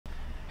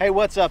Hey,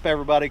 what's up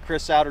everybody?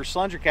 Chris Souter,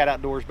 Slunger Cat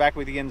Outdoors, back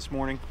with you again this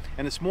morning.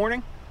 And this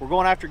morning, we're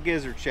going after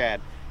gizzard shad.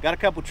 Got a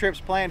couple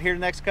trips planned here the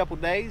next couple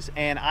days,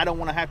 and I don't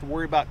want to have to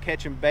worry about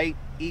catching bait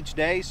each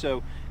day,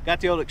 so got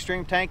the old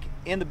extreme tank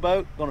in the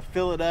boat, going to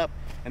fill it up,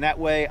 and that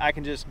way I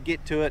can just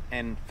get to it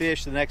and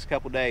fish the next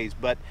couple days.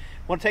 But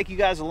I want to take you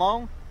guys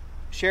along,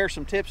 share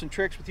some tips and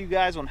tricks with you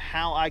guys on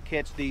how I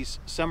catch these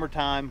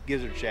summertime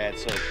gizzard shad,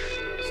 so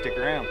stick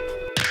around.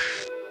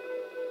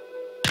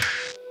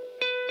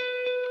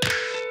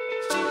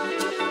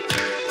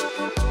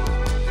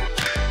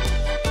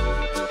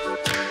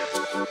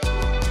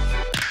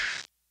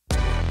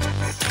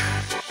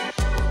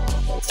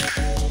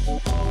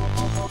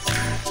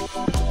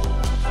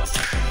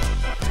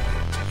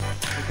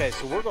 Okay,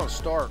 so we're going to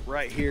start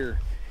right here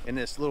in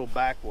this little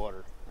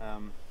backwater.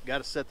 Got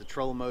to set the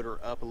trolling motor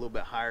up a little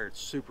bit higher. It's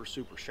super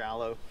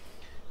shallow.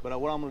 But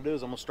what I'm going to do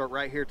is I'm going to start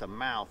right here at the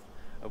mouth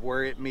of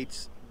where it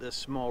meets this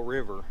small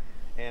river,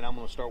 and I'm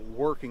going to start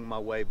working my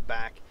way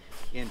back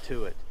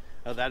into it.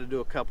 That'll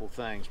do a couple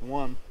things.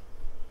 One,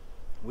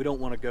 we don't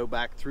want to go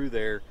back through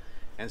there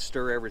and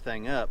stir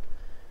everything up.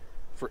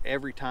 For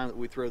every time that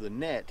we throw the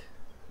net,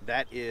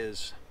 that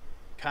is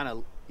kind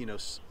of, you know,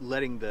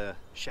 letting the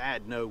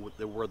shad know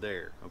that we're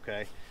there.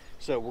 Okay,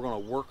 so we're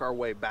going to work our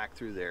way back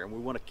through there, and we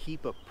want to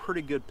keep a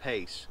pretty good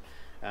pace.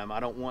 I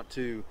don't want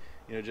to,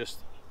 you know, just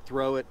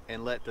throw it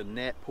and let the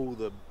net pull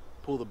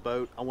the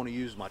boat. I want to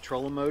use my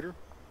trolling motor,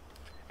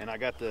 and I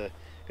got the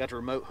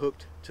remote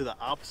hooked to the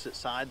opposite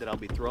side that I'll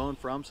be throwing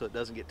from, so it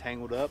doesn't get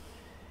tangled up.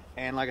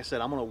 And like I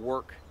said, I'm going to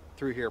work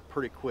through here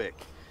pretty quick.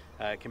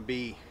 It can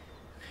be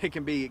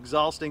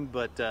exhausting,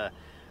 but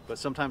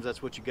sometimes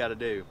that's what you got to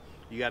do.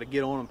 You got to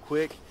get on them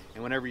quick,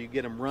 and whenever you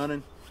get them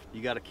running,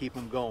 you got to keep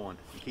them going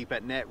and keep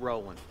that net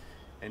rolling,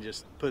 and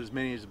just put as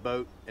many as the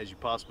boat as you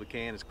possibly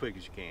can, as quick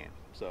as you can.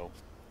 So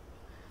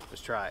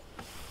let's try it.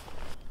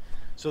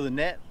 So the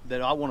net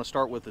that I want to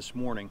start with this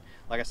morning,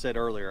 like I said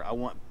earlier, I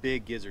want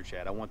big gizzard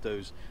shad. I want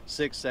those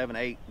 6, 7,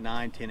 8,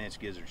 9, 10-inch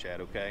gizzard shad.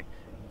 Okay,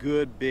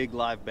 good big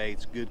live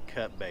baits, good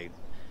cut bait.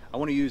 I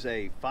want to use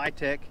a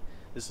Phytech.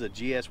 This is a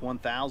GS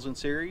 1000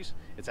 series.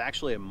 It's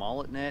actually a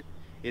mullet net.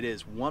 It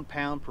is 1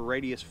 pound per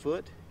radius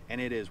foot,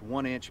 and it is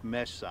 1-inch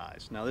mesh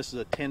size. Now this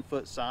is a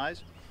 10-foot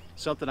size.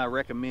 Something I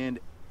recommend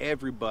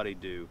everybody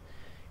do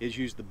is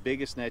use the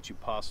biggest net you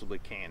possibly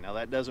can. Now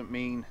that doesn't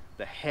mean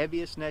the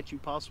heaviest net you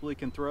possibly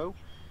can throw,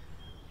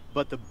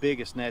 but the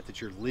biggest net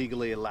that you're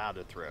legally allowed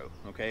to throw.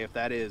 Okay, if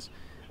that is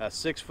a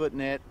 6-foot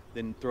net,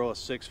 then throw a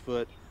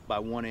 6-foot by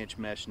 1-inch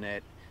mesh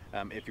net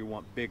if you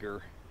want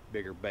bigger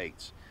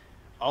baits.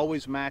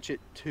 Always match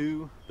it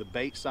to the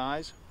bait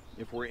size.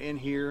 If we're in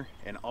here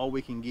and all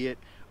we can get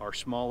are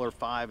smaller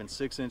 5 and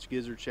 6-inch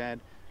gizzard shad,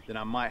 then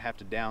I might have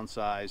to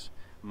downsize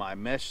my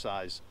mesh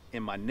size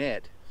in my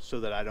net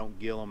so that I don't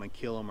gill them and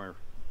kill them or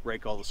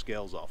break all the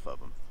scales off of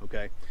them.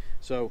 Okay,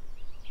 so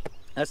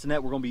that's the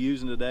net we're going to be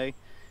using today.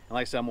 And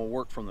like I said, I'm going to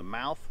work from the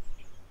mouth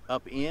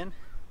up in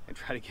and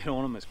try to get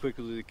on them as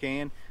quickly as we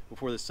can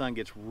before the sun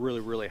gets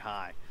really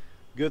high.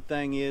 Good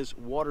thing is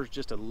water's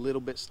just a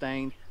little bit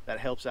stained. That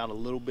helps out a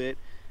little bit,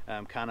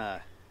 kind of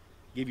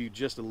give you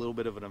just a little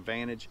bit of an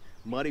advantage.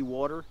 Muddy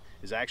water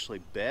is actually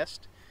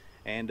best,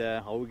 and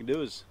all we can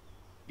do is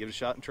give it a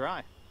shot and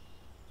try.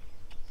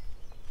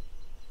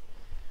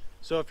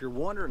 So if you're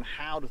wondering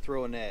how to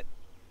throw a net,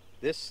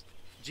 this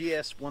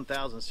GS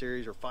 1000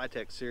 series or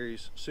Phytech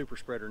series super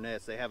spreader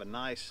nets, they have a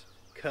nice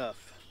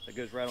cuff that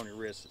goes right on your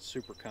wrist. It's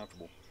super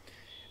comfortable.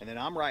 And then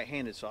I'm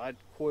right-handed, so I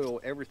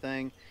coil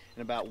everything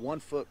in about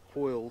 1-foot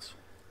coils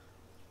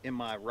in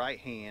my right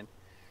hand,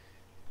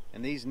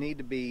 and these need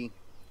to be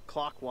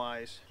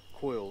clockwise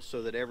coils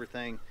so that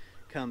everything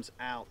comes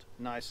out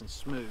nice and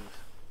smooth.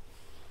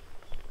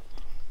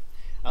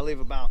 I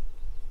leave about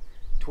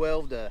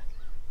 12 to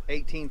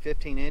 18,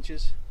 15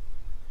 inches,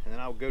 and then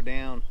I'll go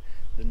down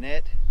the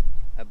net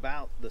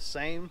about the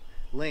same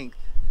length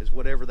as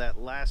whatever that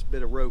last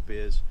bit of rope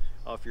is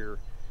off your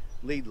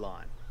lead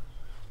line.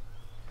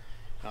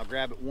 And I'll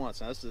grab it once.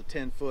 Now this is a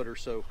 10-footer,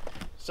 so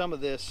some of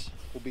this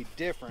will be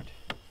different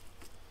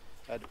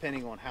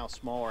depending on how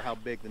small or how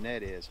big the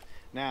net is.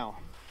 Now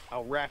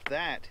I'll wrap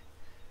that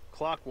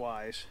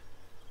clockwise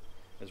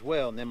as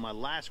well, and then my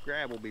last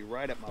grab will be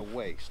right at my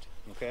waist.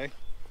 Okay,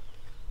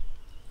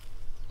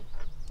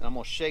 and I'm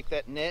going to shake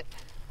that net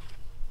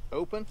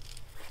open,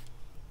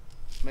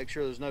 make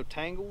sure there's no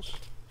tangles,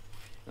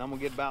 and I'm going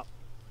to get about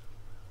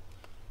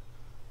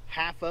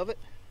half of it,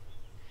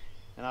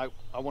 and I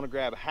want to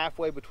grab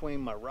halfway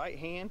between my right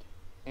hand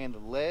and the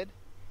lead,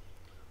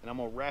 and I'm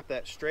going to wrap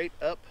that straight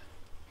up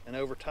and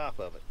over top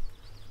of it.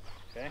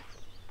 Okay,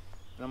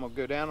 and I'm going to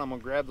go down, I'm going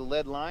to grab the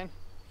lead line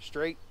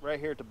straight right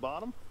here at the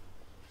bottom,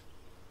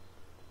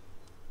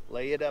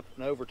 lay it up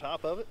and over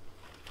top of it,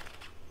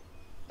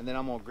 and then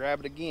I'm going to grab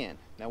it again.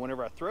 Now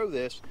whenever I throw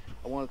this,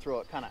 I want to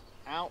throw it kind of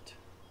out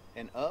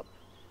and up,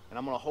 and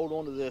I'm going to hold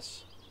on to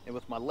this and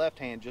with my left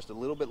hand just a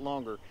little bit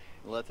longer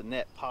and let the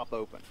net pop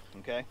open.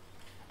 Okay,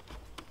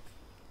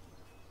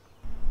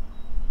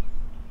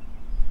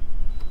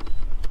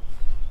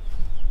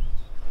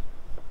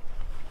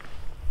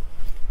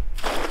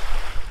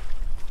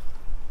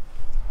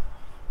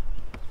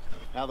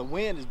 Now the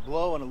wind is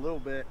blowing a little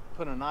bit,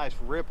 putting a nice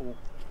ripple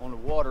on the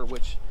water,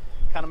 which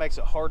kind of makes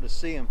it hard to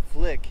see and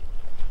flick.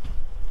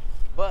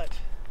 But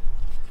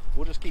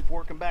we'll just keep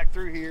working back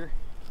through here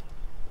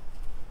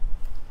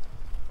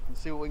and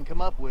see what we can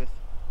come up with.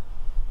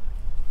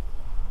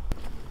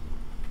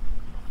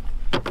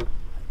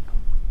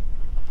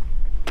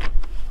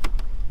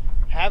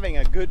 Having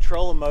a good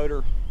trolling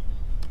motor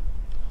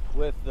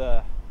with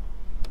the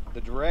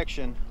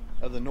direction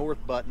of the north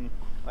button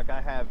like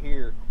I have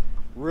here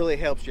really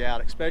helps you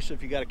out, especially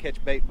if you got to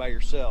catch bait by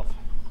yourself.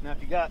 Now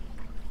if you got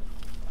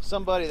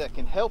somebody that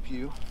can help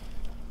you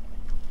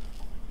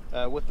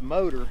with the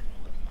motor,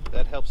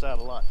 that helps out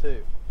a lot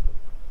too.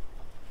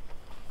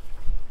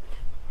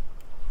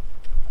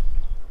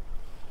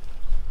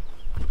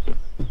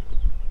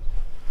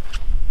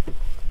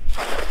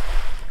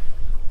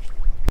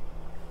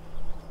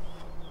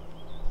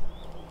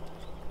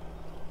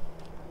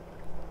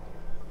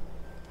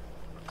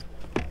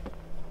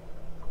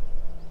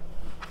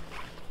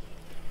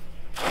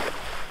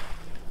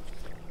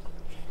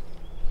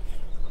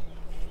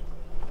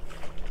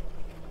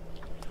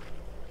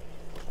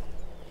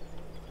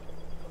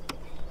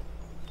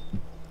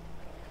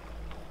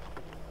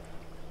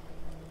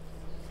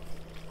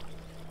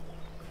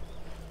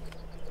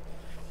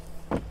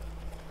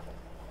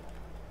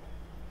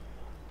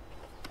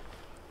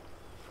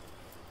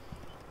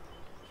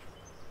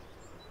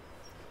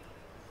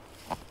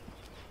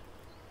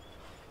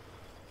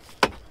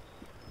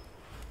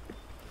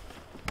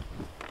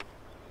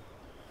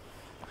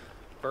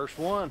 First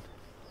one.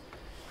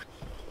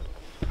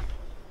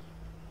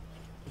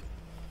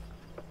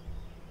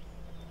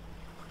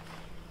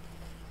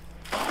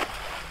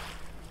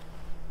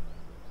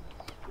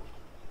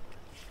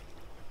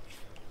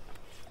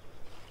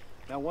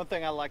 Now one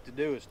thing I like to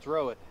do is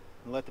throw it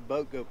and let the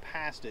boat go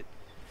past it,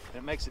 and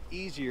it makes it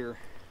easier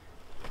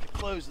to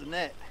close the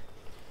net.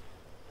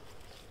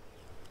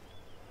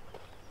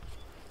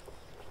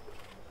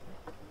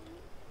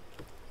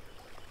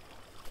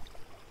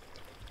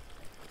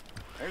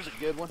 There's a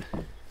good one.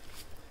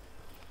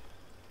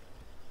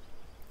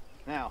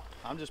 Now,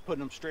 I'm just putting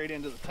them straight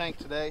into the tank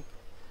today.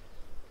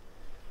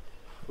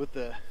 With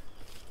the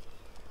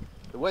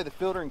way the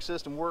filtering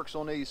system works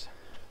on these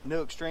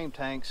new Extreme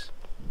tanks,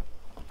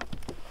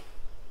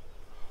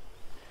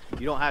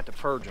 you don't have to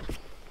purge them.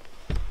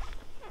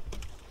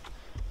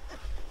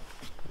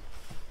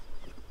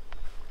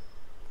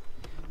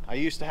 I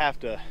used to have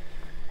to,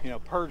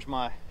 purge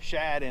my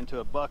shad into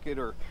a bucket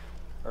or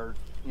a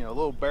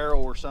little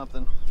barrel or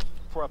something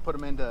before I put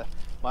them into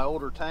my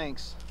older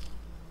tanks.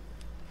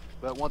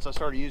 But once I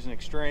started using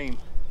Extreme,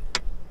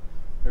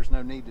 there's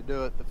no need to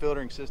do it. The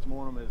filtering system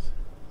on them is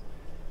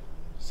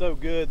so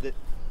good that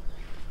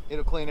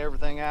it'll clean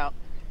everything out,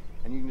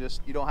 and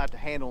you don't have to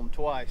handle them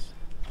twice.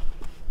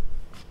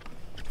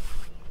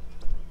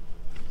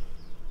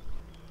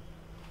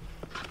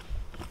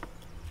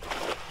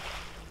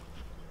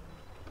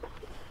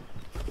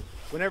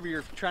 Whenever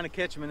you're trying to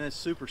catch them in this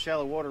super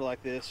shallow water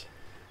like this,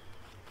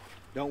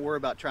 don't worry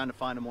about trying to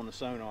find them on the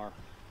sonar.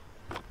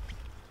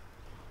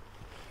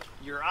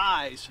 Your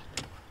eyes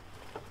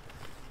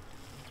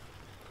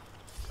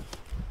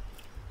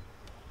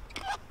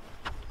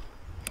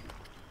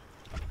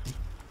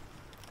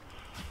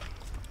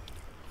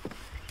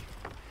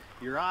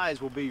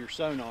will be your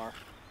sonar.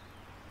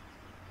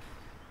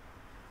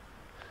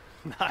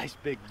 Nice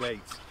big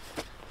baits.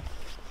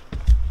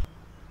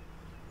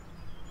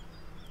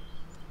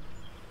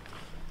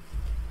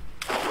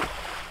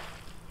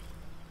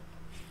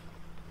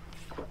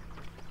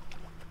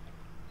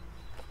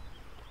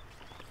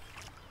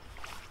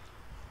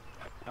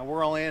 Now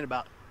we're only in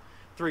about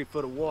 3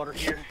 foot of water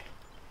here.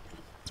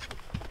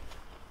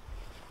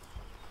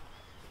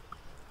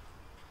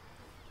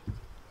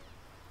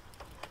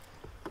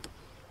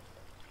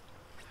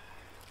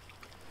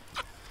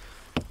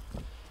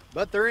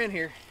 But they're in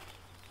here.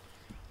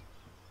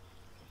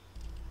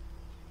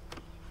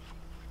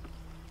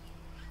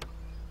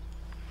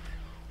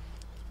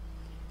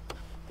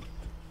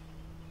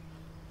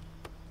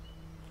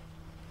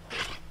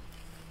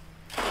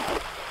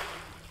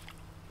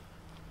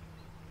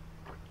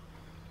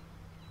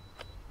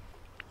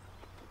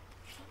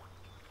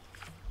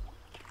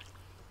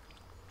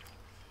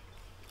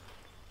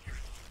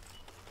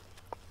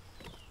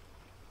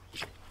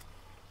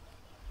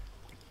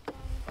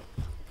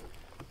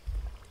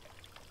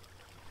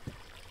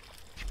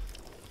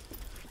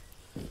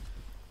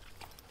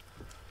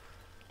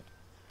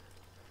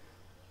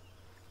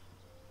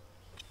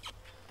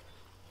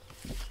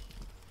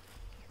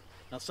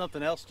 Now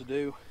something else to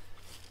do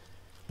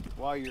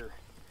while you're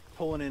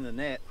pulling in the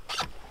net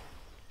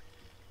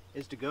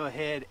is to go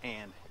ahead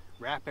and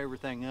wrap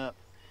everything up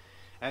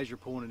as you're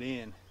pulling it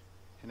in,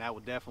 and that will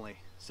definitely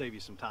save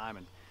you some time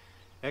and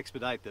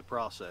expedite the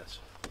process.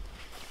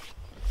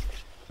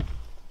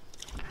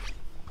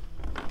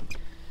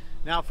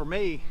 Now for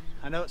me,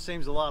 I know it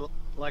seems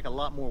like a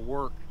lot more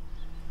work,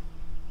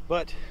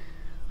 but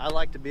I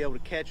like to be able to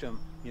catch them,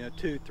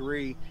 2,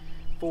 3,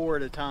 4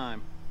 at a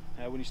time.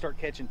 When you start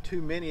catching too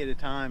many at a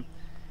time,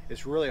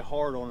 it's really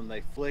hard on them.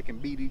 They flick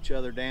and beat each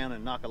other down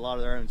and knock a lot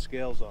of their own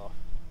scales off.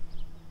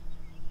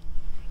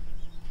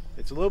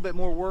 It's a little bit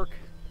more work,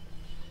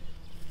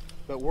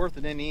 but worth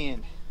it in the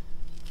end.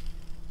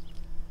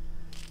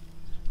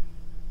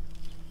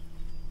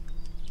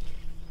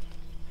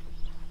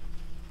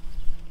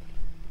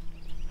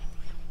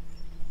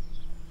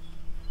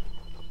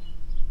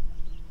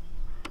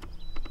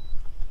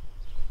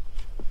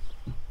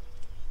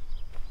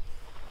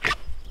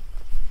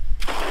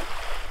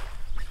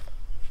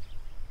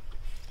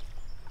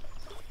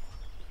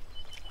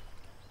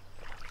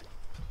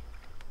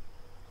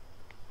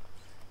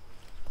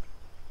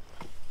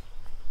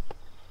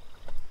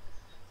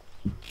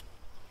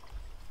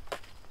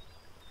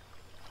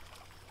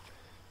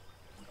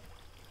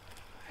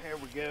 There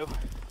we go.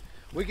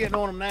 We're getting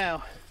on them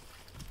now.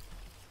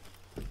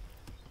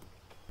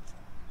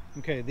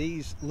 Okay,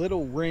 these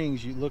little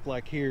rings you look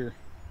like here,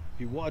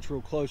 if you watch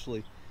real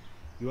closely,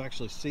 you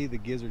actually see the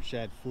gizzard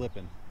shad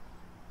flipping.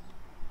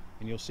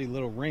 And you'll see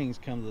little rings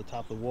come to the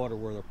top of the water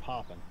where they're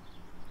popping.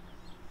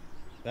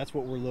 That's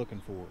what we're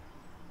looking for.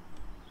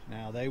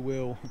 Now they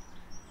will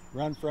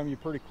run from you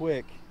pretty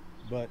quick,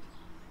 but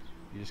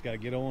you just got to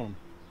get on them.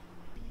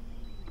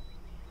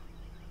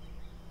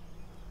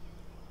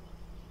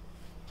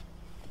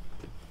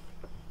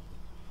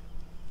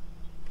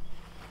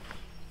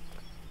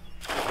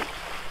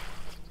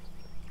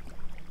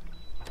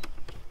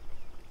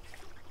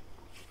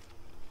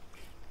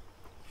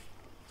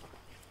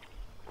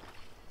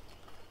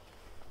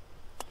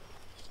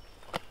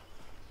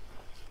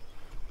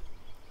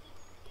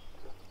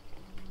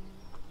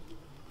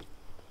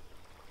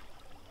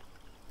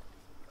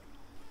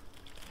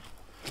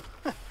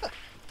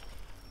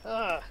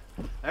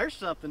 There's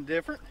something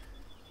different.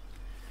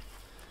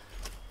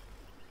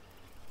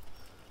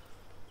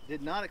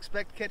 Did not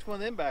expect to catch one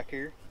of them back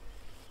here.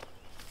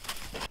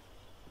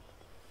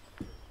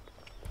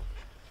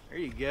 There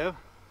you go.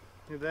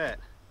 Look at that.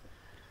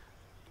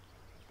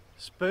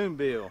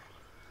 Spoonbill.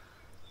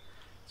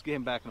 Let's get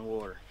him back in the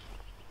water.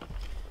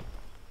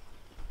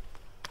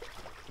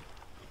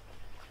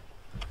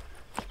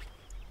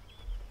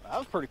 That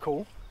was pretty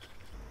cool.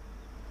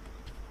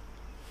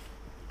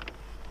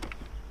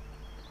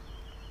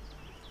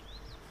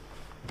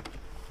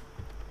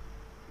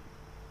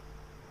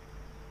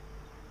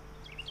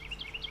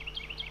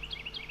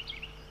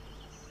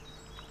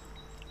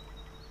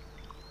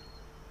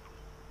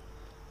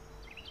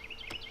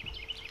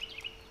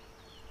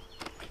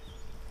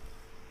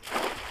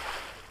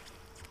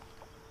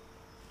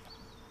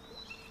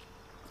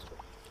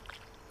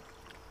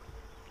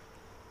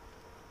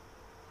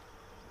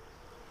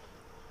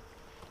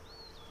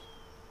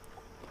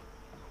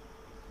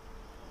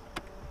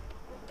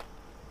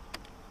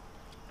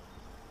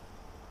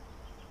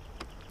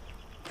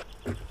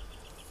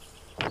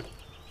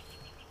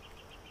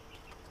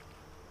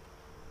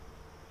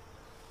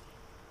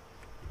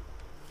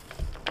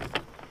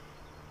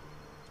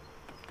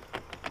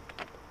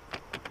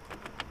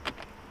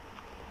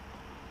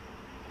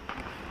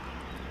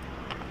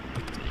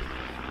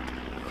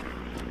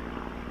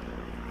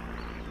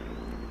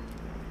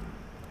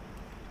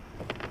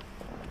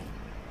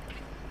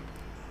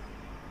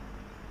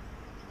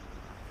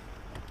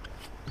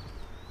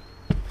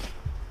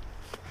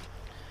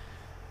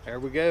 There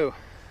we go.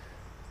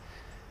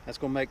 That's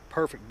gonna make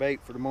perfect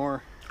bait for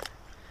tomorrow.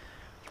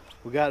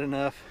 We got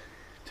enough.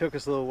 Took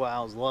us a little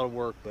while, it was a lot of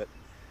work, but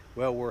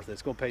well worth it.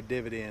 It's gonna pay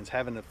dividends,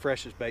 having the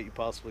freshest bait you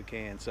possibly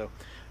can. So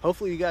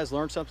hopefully you guys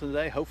learned something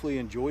today. Hopefully you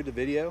enjoyed the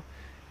video.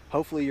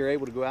 Hopefully you're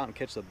able to go out and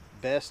catch the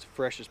best,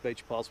 freshest bait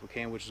you possibly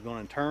can, which is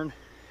gonna in turn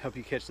help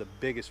you catch the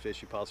biggest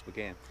fish you possibly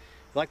can.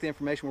 If you like the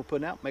information we're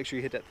putting out, make sure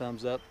you hit that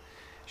thumbs up.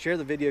 Share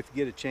the video if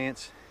you get a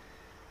chance,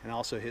 and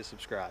also hit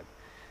subscribe.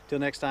 Till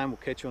next time, we'll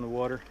catch you on the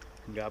water,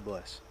 and God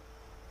bless.